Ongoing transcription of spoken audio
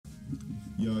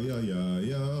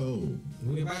Yo.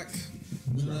 We're back.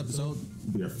 Another episode.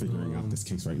 We are figuring out this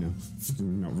case right now.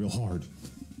 Figuring it out real hard.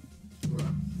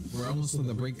 We're almost on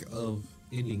the brink of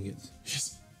ending it.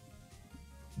 Yes.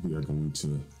 We are going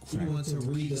to. You want to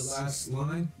read the last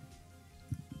line?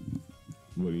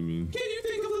 What do you mean? Can you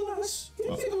think of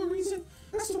a reason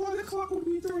as to why the clock would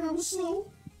be 3 hours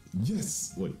slow?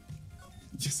 Yes. Wait.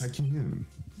 Yes, I can.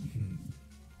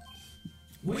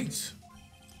 Wait.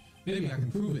 Maybe I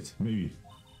can prove it. Maybe.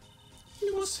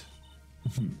 You must.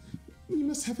 You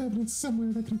must have evidence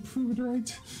somewhere that can prove it,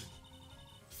 right?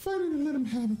 Find it and let him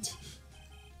have it.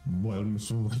 Well,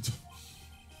 Mr. Wright,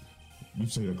 you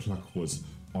say the clock was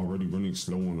already running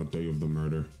slow on the day of the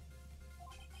murder.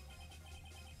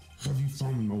 Have you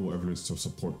found no evidence to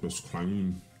support this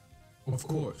claim? Of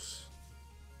course.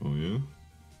 Oh, yeah?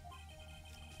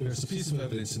 There's a piece of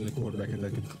evidence in the court record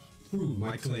that can prove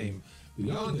my claim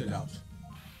beyond a doubt.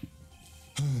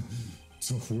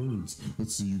 Tough words.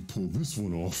 Let's see you pull this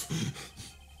one off.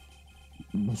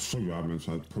 Must show you evidence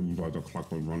that proves why the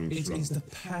clock was running slow. It is the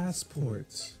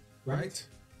passport, right?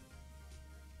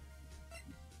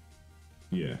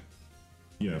 Yeah.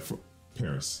 Yeah, for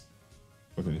Paris.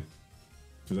 Okay.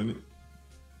 Present it.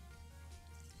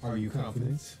 Are you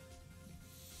confident?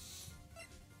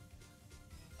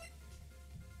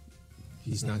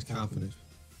 He's not confident.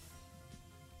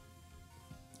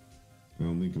 I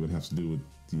don't think it would have to do with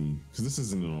because this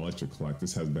isn't an electric clock.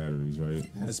 This has batteries, right?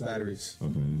 It has batteries.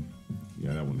 Okay.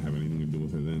 Yeah, that wouldn't have anything to do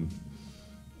with it then.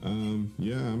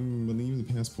 Yeah, I'm believing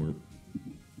the passport.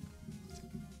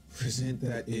 Present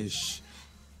that ish.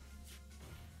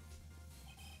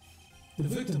 The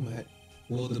victim had,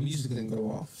 well, the music didn't go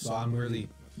off, so I don't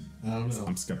know.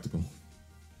 I'm skeptical.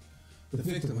 The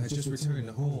victim had just returned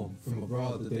home from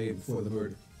abroad the day before the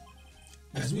murder.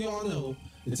 As we all know,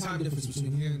 the time difference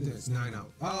between here and there is 9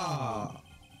 hours.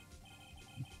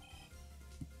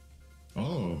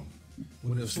 Oh.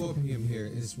 When it was 4 p.m. here,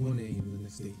 it's 1 a.m. the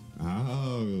next day.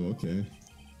 Oh, okay.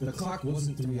 The clock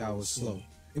wasn't 3 hours slow.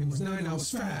 It was 9 hours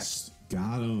fast.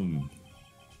 Got him.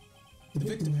 The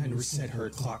victim hadn't reset her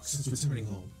clock since returning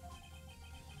home.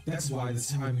 That's why the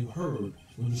time you heard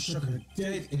when you struck her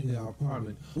dead in the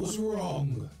apartment was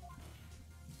wrong.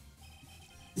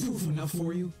 Proof enough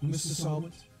for you, Mr.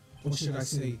 Solomon? Or should I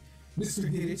say,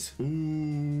 Mr. Get It?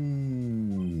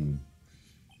 Ooh.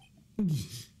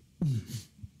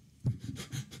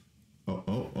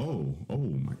 Oh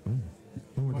my God.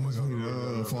 Oh my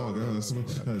God. Fall,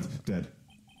 dead.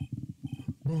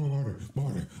 Martyr,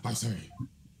 I say.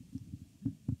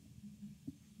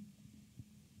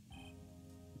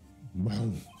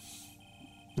 Well,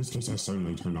 this case has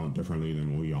certainly turned out differently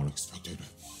than we all expected.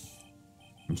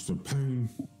 Mr. Payne,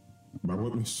 my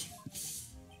witness.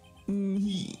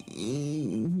 He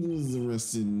was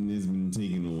arrested and has been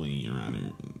taken away, Your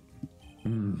Honor.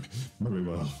 Very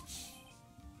well.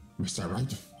 Mr.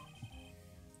 Wright?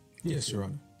 Yes, Your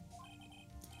Honor.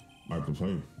 I have to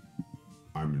say,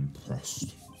 I'm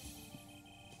impressed.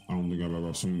 I don't think I've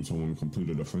ever seen someone complete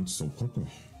a defense so quickly.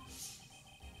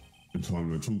 And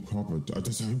find the true culprit at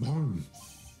the same time.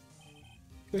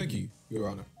 Thank you, Your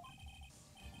Honor.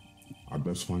 At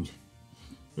this point,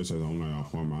 this is only a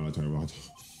formality, right?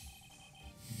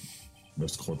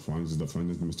 This court finds the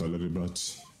defendant, Mr.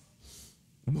 Littlebutt,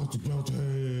 not guilty.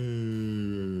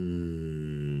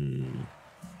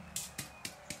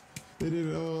 They did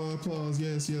it. Oh, applause.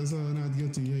 Yes, not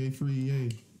guilty. Yay, free,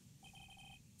 yay.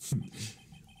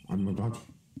 I'm not glad.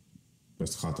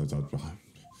 Best cut is out behind.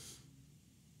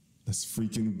 Let's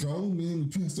freaking go, man. We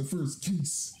passed the first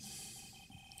case.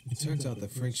 It turns out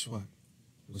that Frank Schwab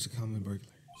was a common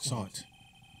burglar. Saw it.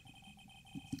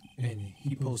 And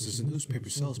he posed as a newspaper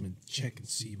salesman to check and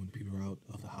see when people were out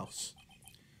of the house.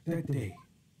 That day,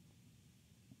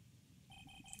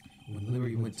 when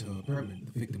Larry went to her apartment,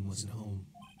 the victim wasn't home.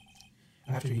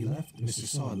 After he left, Mr.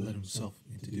 Saw let himself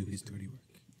in to do his dirty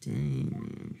work.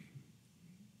 Damn.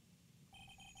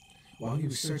 While he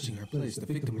was searching her place, the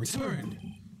victim returned.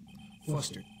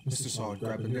 Flustered, Mr. Saw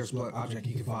grabbed the nearest blunt object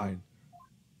he could find.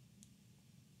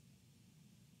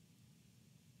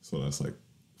 So that's like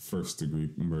first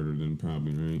degree murder then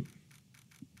probably, right?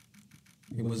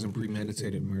 It wasn't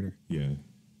premeditated murder. Yeah.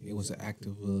 It was an act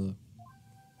of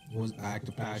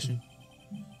passion.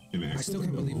 I still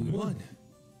can't believe we won.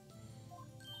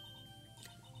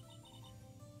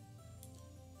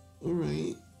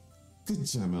 Alright. Good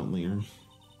job out there.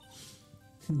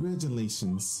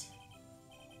 Congratulations.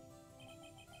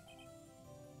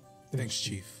 Thanks,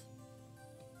 Chief.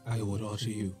 I owe it all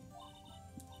to you.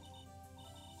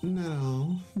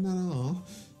 Not all.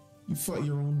 You fought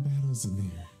your own battles in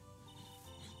there.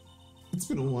 It's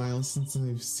been a while since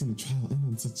I've seen a trial end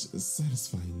on such a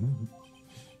satisfying note.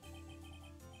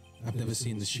 I've never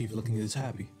seen the chief looking this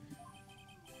happy.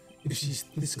 If she's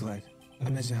this glad,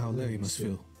 imagine how Larry must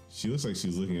feel. She looks like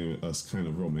she's looking at us kind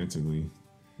of romantically,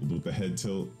 with the head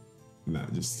tilt,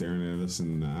 not just staring at us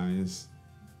in the eyes.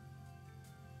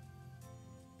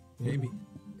 Maybe.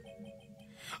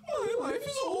 My life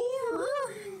is over!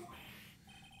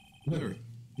 Larry,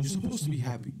 you're supposed to be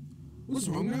happy. What's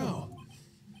wrong now?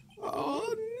 Oh,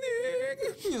 Nick!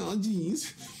 Oh,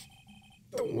 jeez.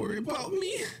 Don't worry about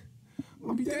me.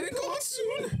 I'll be dead and gone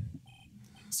soon.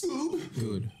 Scoob.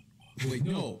 Good. Wait,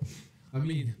 no. I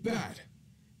mean, bad.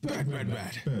 Bad.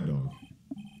 Bad dog.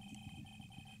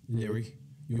 Larry,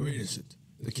 you're innocent.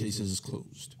 The case is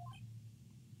closed.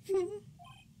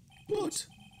 But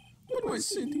my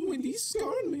Cindy, Wendy's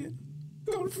gone, man.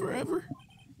 Gone forever.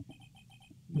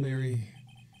 Larry,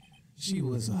 she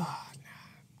was,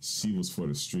 She was for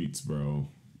the streets, bro.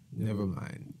 never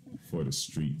mind. For the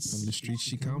streets. From the streets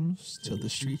she comes, to the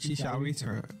streets she shall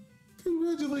return.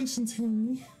 Congratulations,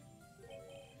 Harry.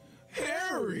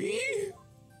 Harry!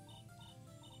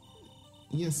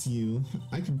 Yes, you.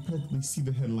 I can practically see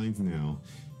the headlines now.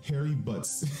 Harry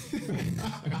Butts.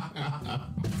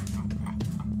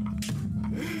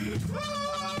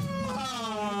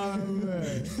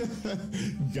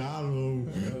 Got him.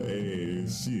 Hey,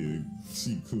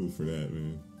 she cool for that,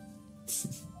 man.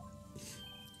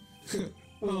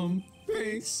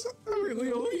 Thanks. I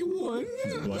really owe you one.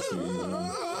 Bless you, man.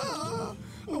 I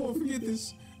won't forget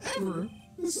this ever.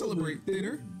 Celebrate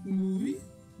dinner, movie,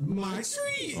 my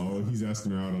treat. Oh, he's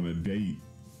asking her out on a date.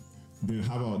 Then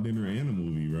how about dinner and a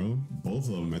movie, bro? Both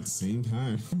of them at the same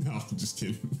time. No, I'm just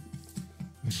kidding.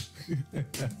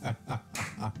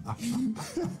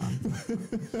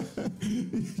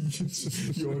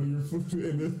 You order your food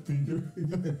in the theater.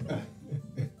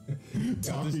 You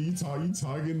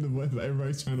talking to what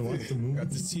everybody's trying to watch the movie. Got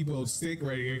the T-bone steak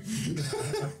right here. You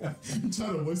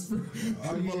trying to whisper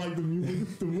about like the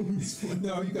music, the movie's playing.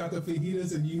 No, you got the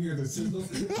fajitas and you hear the sizzle.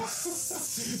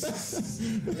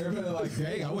 Everybody like,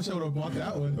 dang, I wish I would have bought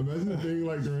that one. Imagine it being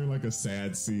like during like a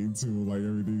sad scene too, like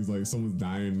everything's like someone's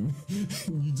dying,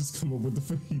 and you just come up with the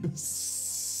fajitas.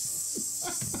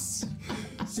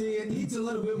 See, it needs a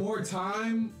little bit more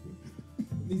time.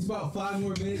 It needs about 5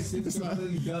 more minutes. It's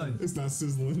completely done. It's not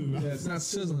sizzling enough. Yeah, it's not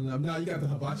sizzling enough. Now you got the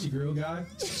hibachi grill guy.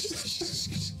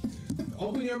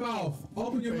 Open your mouth.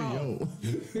 Open your mouth. Yo.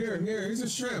 Here's a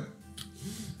shrimp.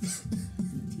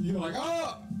 You're like,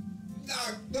 oh,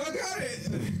 I got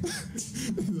it.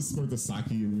 Just squirt the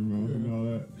sake in your mouth and all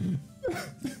that.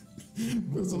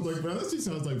 But so I was like, man, that just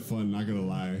sounds like fun, not gonna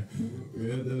lie.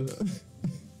 Yeah, it does.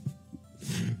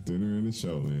 Dinner and a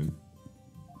show, man.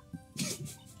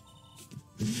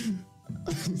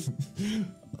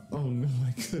 Oh no,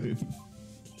 I couldn't.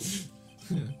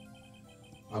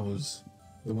 I was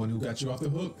the one who got you off the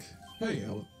hook. Hey,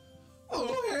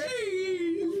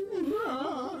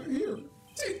 here,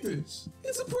 take this.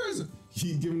 It's a present.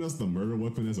 He giving us the murder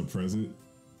weapon as a present.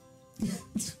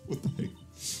 What the heck?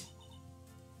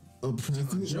 A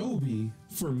present? Joby.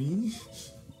 For me?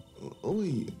 Oh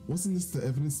wait, wasn't this the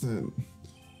evidence that...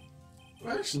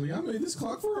 Actually, I made this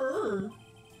clock for her.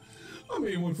 I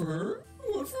made one for her,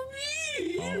 one for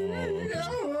me. Oh, okay.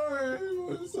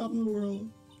 Yeah, stop the world.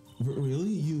 Really?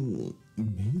 You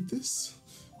made this?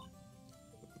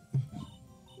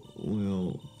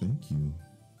 Well, thank you.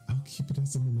 I'll keep it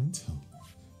as a memento.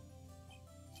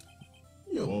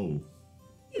 Yo.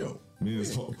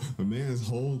 A man's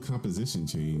whole composition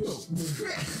changed.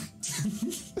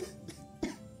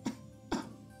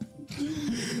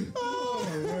 Oh,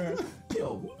 man.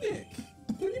 Yo, Nick,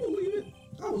 can you believe it?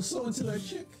 I was so into that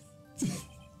chick.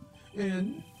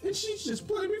 And she's just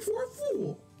playing me for a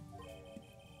fool.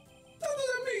 Doesn't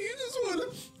that mean you just want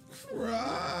to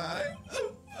cry?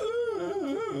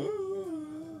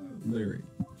 Larry.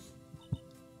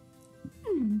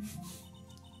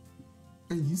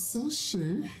 Are you so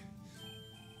sure?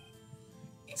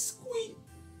 It's sweet.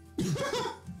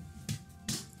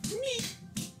 Me.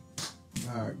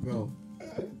 Alright, go.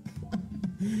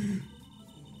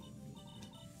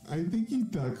 I think you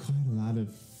thought quite a lot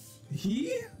of...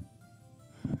 He?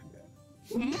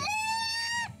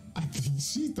 I think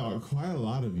she thought quite a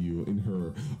lot of you in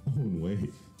her own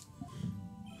way.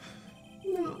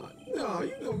 No,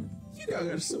 you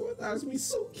gotta sympathize me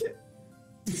so kid.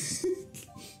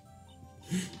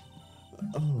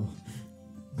 Oh,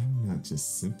 I'm not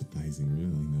just sympathizing,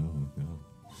 really. No.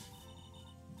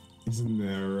 Isn't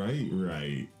that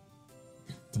right?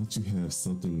 Don't you have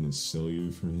something to show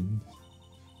your friend?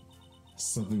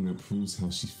 Something that proves how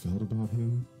she felt about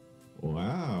him?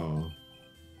 Wow.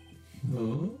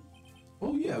 Huh?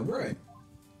 Oh, yeah, right.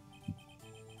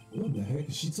 What the heck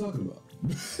is she talking about?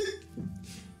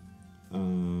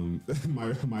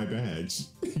 My badge.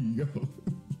 Here you go.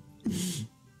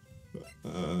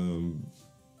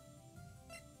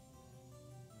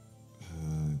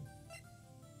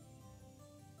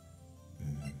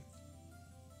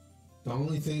 The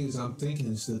only thing is I'm thinking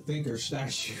is the thinker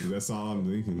statue. That's all I'm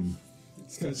thinking.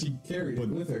 It's because she carried it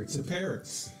with her to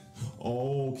Paris.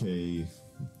 Okay.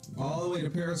 All the way to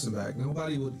Paris and back.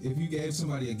 Nobody would, if you gave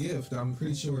somebody a gift, I'm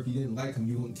pretty sure if you didn't like them,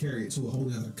 you wouldn't carry it to a whole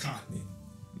other continent.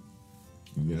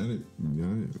 You got it? You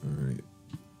got it? All right.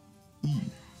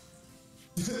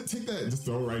 Take that and just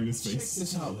throw it right in his face. Check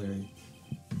this out, Larry.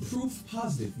 Proof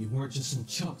positive you weren't just some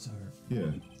chump to her.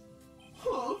 Yeah.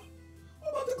 Huh?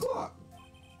 What about the clock?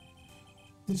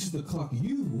 This is the clock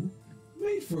you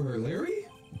made for her, Larry.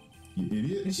 You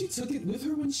idiot. And she took it with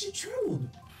her when she traveled.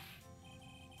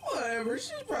 Whatever,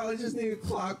 she probably just needed a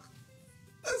clock.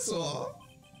 That's all.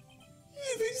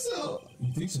 You think so?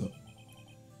 You think so?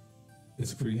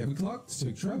 It's a pretty heavy clock to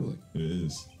take traveling. It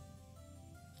is.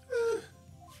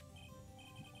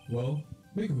 Well,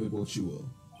 make of it what you will.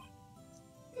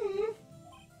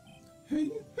 Hey,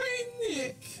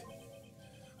 Nick.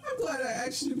 I'm glad I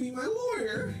asked you to be my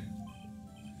lawyer.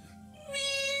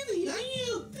 Really?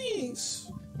 I am. Thanks.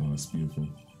 Oh, that's beautiful.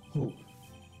 Hope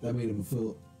that made him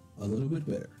feel a little bit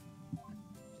better.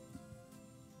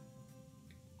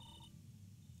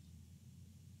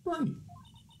 Right.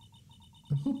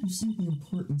 I hope you see the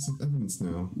importance of evidence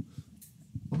now.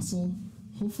 Also,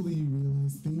 hopefully you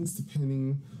realize things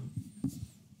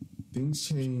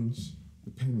change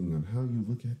depending on how you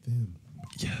look at them.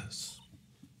 Yes.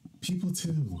 People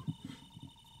too.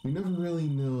 We never really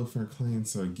know if our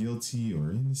clients are guilty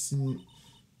or innocent.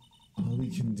 All we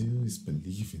can do is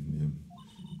believe in them.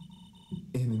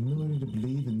 And in order to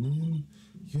believe in them,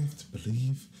 you have to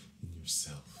believe in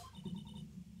yourself.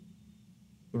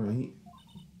 Right?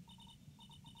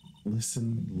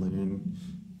 Listen, learn,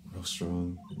 grow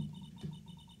strong.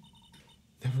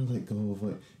 Never let go of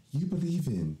what you believe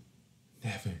in.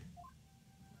 Never.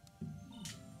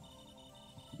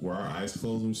 Were our eyes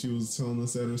closed when she was telling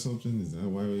us that or something? Is that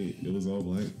why it was all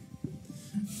black?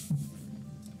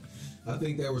 I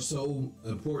think they were so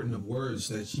important of words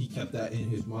that she kept that in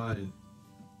his mind.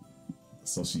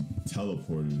 So she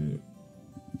teleported it.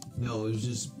 No, it was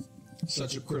just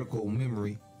such a critical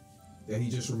memory that he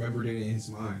just remembered it in his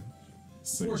mind.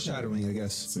 So Foreshadowing, I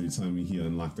guess. So you're telling me he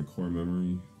unlocked the core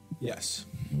memory? Yes.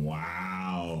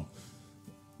 Wow.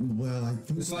 Well, I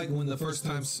think It's like when the first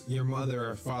time your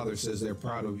mother or father says they're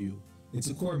proud of you. It's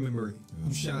a core memory.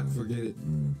 You shan't forget it.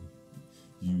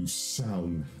 You shall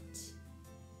not.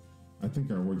 I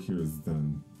think our work here is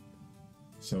done.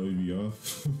 Shall we be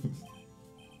off?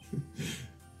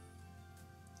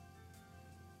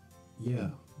 Yeah,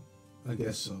 I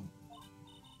guess so.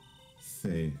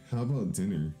 Say, how about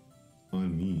dinner?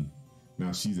 On me.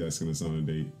 Now she's asking us on a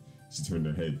date. She turned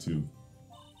her head too.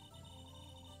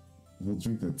 We'll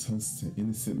drink a toast to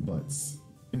innocent butts.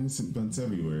 Innocent butts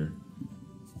everywhere.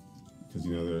 Because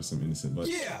you know there are some innocent butts.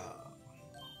 Yeah!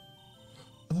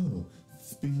 Oh,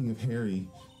 speaking of Harry,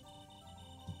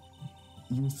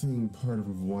 you were saying part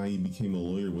of why you became a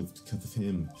lawyer was because of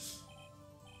him.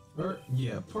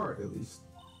 Yeah, part at least.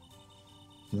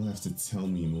 You'll have to tell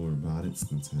me more about it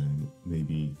sometime.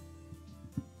 Maybe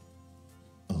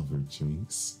over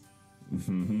drinks.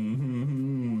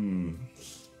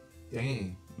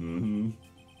 Dang. Mm-hmm.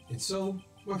 And so,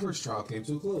 my first trial came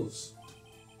to a close.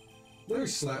 Larry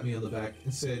slapped me on the back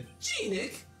and said, "Gee,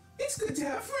 Nick, it's good to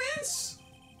have friends."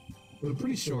 But I'm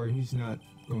pretty sure he's not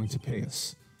going to pay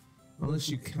us. Unless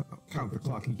you count the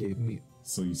clock he gave me.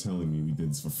 So you're telling me we did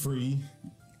this for free?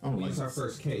 I don't like It's our this.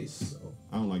 first case, so.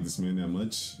 I don't like this man that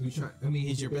much. I mean,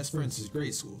 he's your best friend since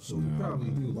grade school, so we probably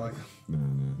do like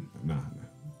him. Nah.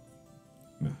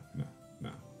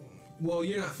 Well,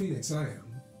 you're not Phoenix, I am.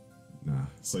 Nah.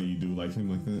 So you do like him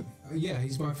like that? Yeah,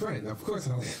 he's my friend. Of course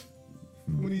I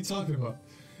am. What are you talking about?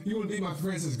 You wouldn't be my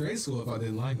friend since grade school if I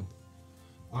didn't like him.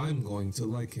 I'm going to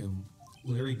like him.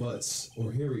 Larry Butts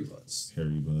or Harry Butts.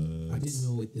 Harry Butts. I didn't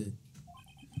know it then.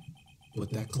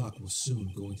 But that clock was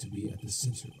soon going to be at the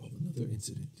center of another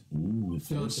incident. Ooh, Dun,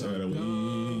 dun, foreshadowing.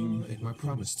 dun. And my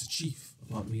promise to Chief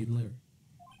about me and Larry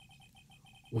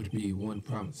would be one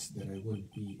promise that I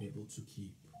wouldn't be able to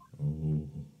keep. Oh.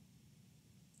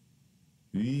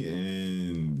 The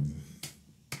end.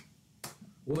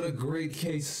 What a great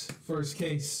case. First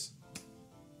case.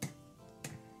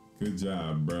 Good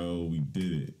job, bro. We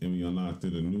did it. And we unlocked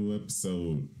it a new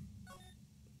episode.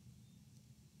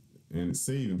 And it's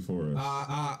saving for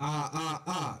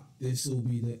us. this will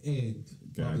be the end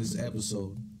Got of this it.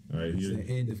 episode. All right, It's here. the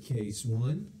end of case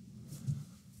 1.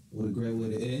 What a great way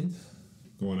to end.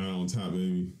 Going out on top,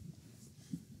 baby.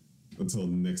 Until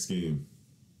the next game.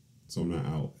 So I'm not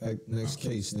out. Next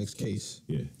case.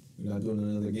 Yeah. We're not doing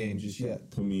another game just yet.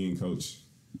 Put me in, coach.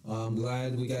 I'm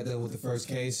glad we got done with the first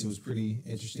case. It was pretty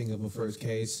interesting of a first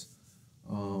case.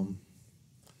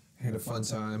 Had a fun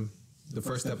time. The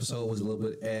first episode was a little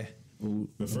bit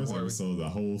The first episode,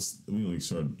 we only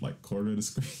showed like quarter of the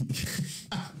screen.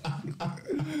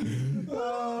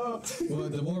 Well,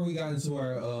 the more we got into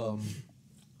our,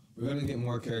 we're gonna get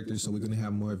more characters, so we're gonna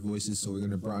have more voices. So we're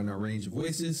gonna broaden our range of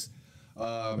voices.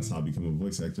 That's how I become a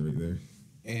voice actor right there.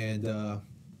 And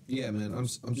yeah, man,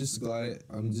 I'm just glad.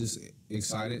 I'm just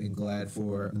excited and glad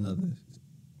for another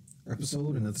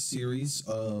episode, another series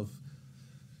of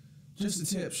just the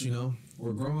tips. You know,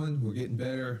 we're growing, we're getting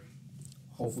better.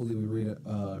 Hopefully, we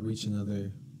reach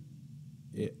another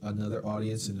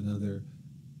audience and another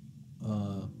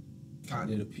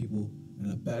continent of people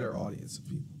and a better audience of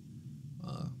people.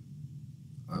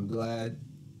 I'm glad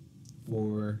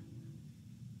for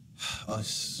us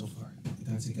so far.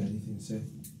 Dante, got anything to say?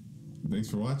 Thanks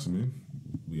for watching, man.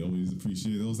 We always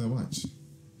appreciate those that watch.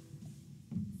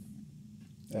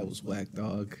 That was whack,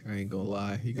 dog. I ain't gonna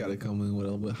lie. You gotta come in with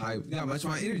a little bit hype. You gotta match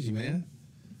my energy, man.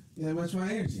 You gotta match my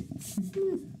energy.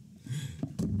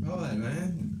 All right,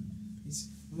 man.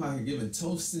 I'm out here giving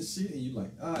toasts and shit, and you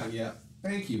like, yeah,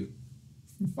 thank you.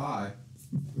 Bye.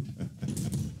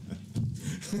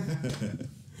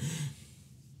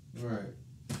 All right.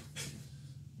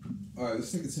 All right,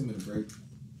 let's take a 10-minute break.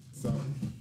 So.